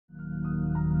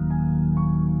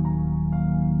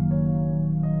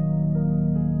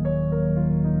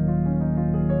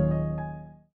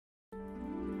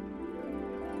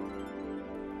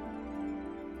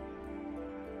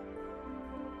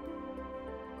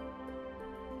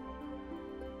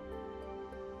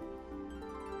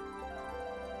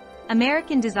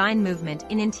American design movement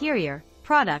in interior,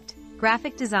 product,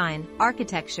 graphic design,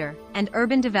 architecture, and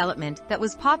urban development that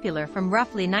was popular from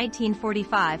roughly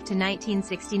 1945 to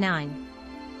 1969.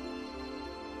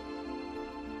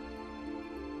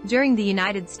 During the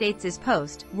United States'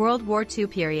 post-World War II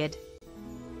period,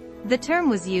 the term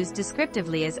was used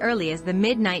descriptively as early as the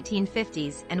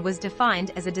mid-1950s and was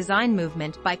defined as a design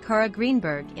movement by Cora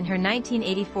Greenberg in her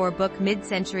 1984 book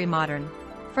Midcentury Modern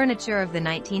Furniture of the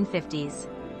 1950s.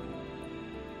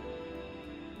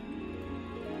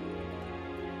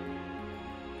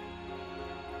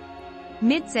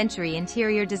 Mid-century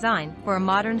interior design for a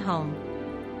modern home.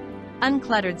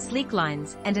 Uncluttered sleek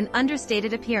lines and an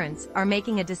understated appearance are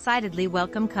making a decidedly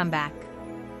welcome comeback.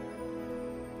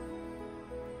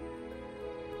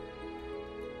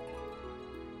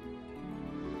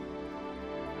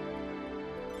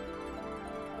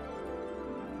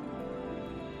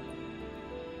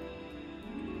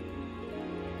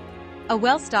 A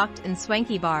well-stocked and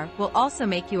swanky bar will also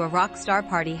make you a rock star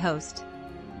party host,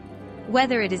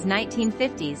 whether it is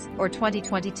 1950s or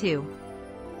 2022.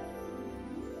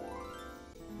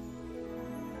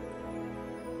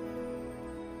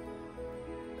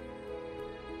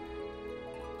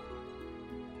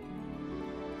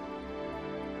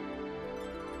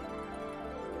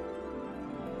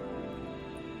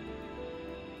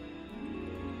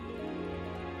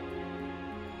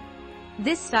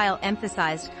 This style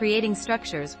emphasized creating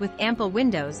structures with ample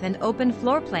windows and open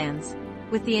floor plans,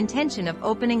 with the intention of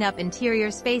opening up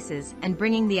interior spaces and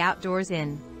bringing the outdoors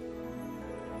in.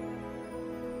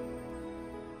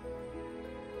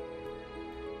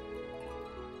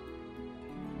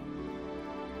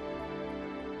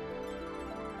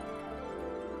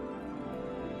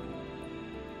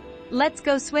 Let's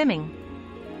go swimming.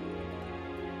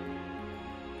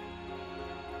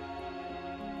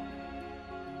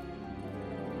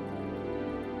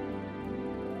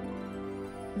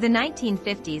 The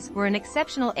 1950s were an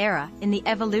exceptional era in the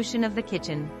evolution of the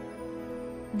kitchen.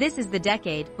 This is the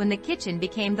decade when the kitchen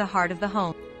became the heart of the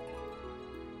home.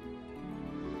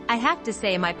 I have to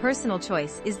say my personal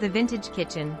choice is the vintage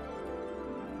kitchen.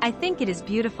 I think it is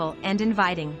beautiful and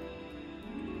inviting.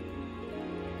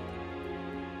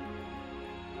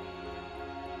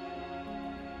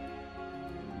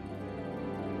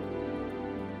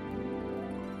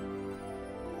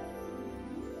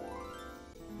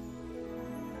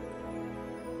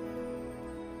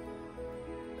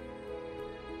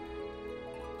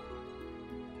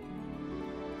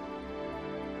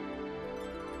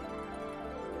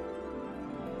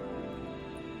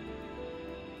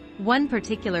 One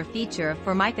particular feature of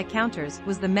Formica counters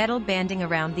was the metal banding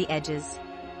around the edges.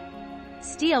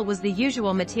 Steel was the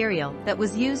usual material that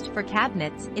was used for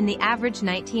cabinets in the average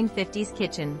 1950s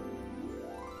kitchen.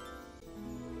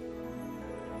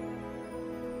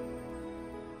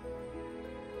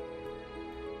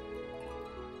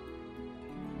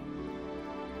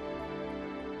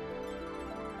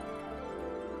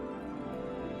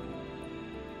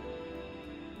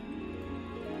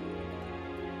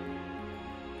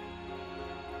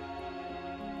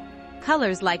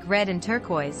 Colors like red and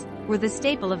turquoise were the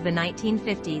staple of the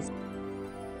 1950s.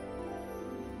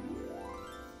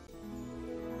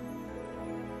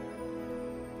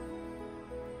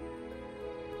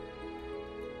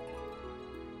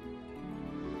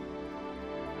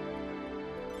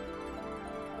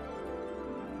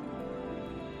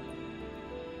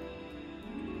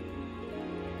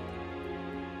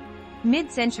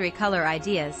 Mid-century color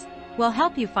ideas will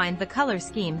help you find the color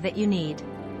scheme that you need.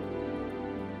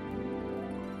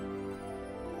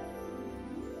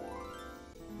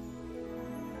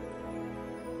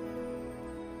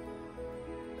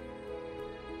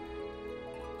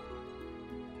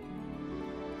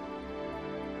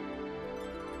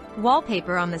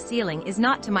 Wallpaper on the ceiling is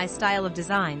not to my style of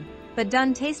design, but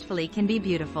done tastefully can be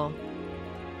beautiful.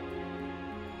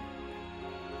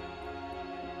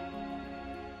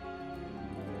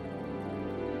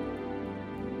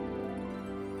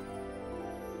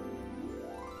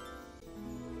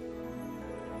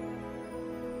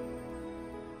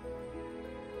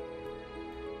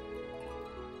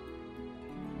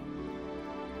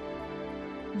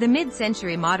 The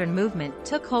mid-century modern movement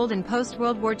took hold in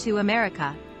post-World War II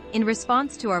America, in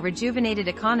response to our rejuvenated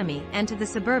economy and to the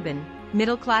suburban,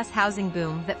 middle-class housing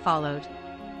boom that followed.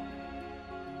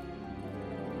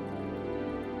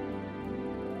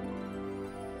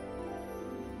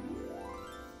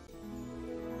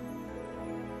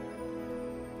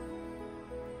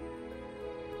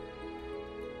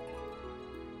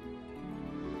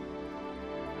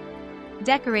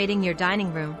 Decorating your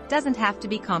dining room doesn't have to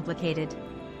be complicated,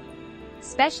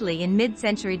 especially in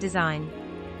mid-century design.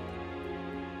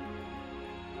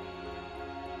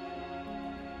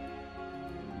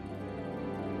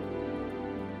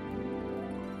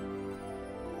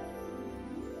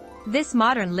 This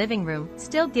modern living room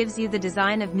still gives you the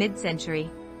design of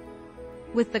mid-century,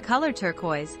 with the color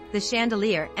turquoise, the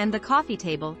chandelier and the coffee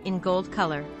table in gold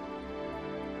color.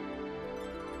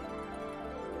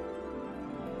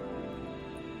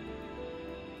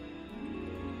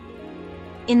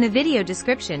 In the video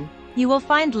description, you will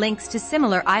find links to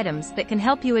similar items that can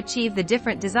help you achieve the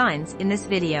different designs in this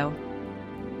video.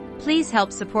 Please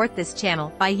help support this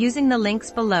channel by using the links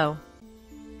below.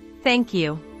 Thank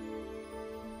you.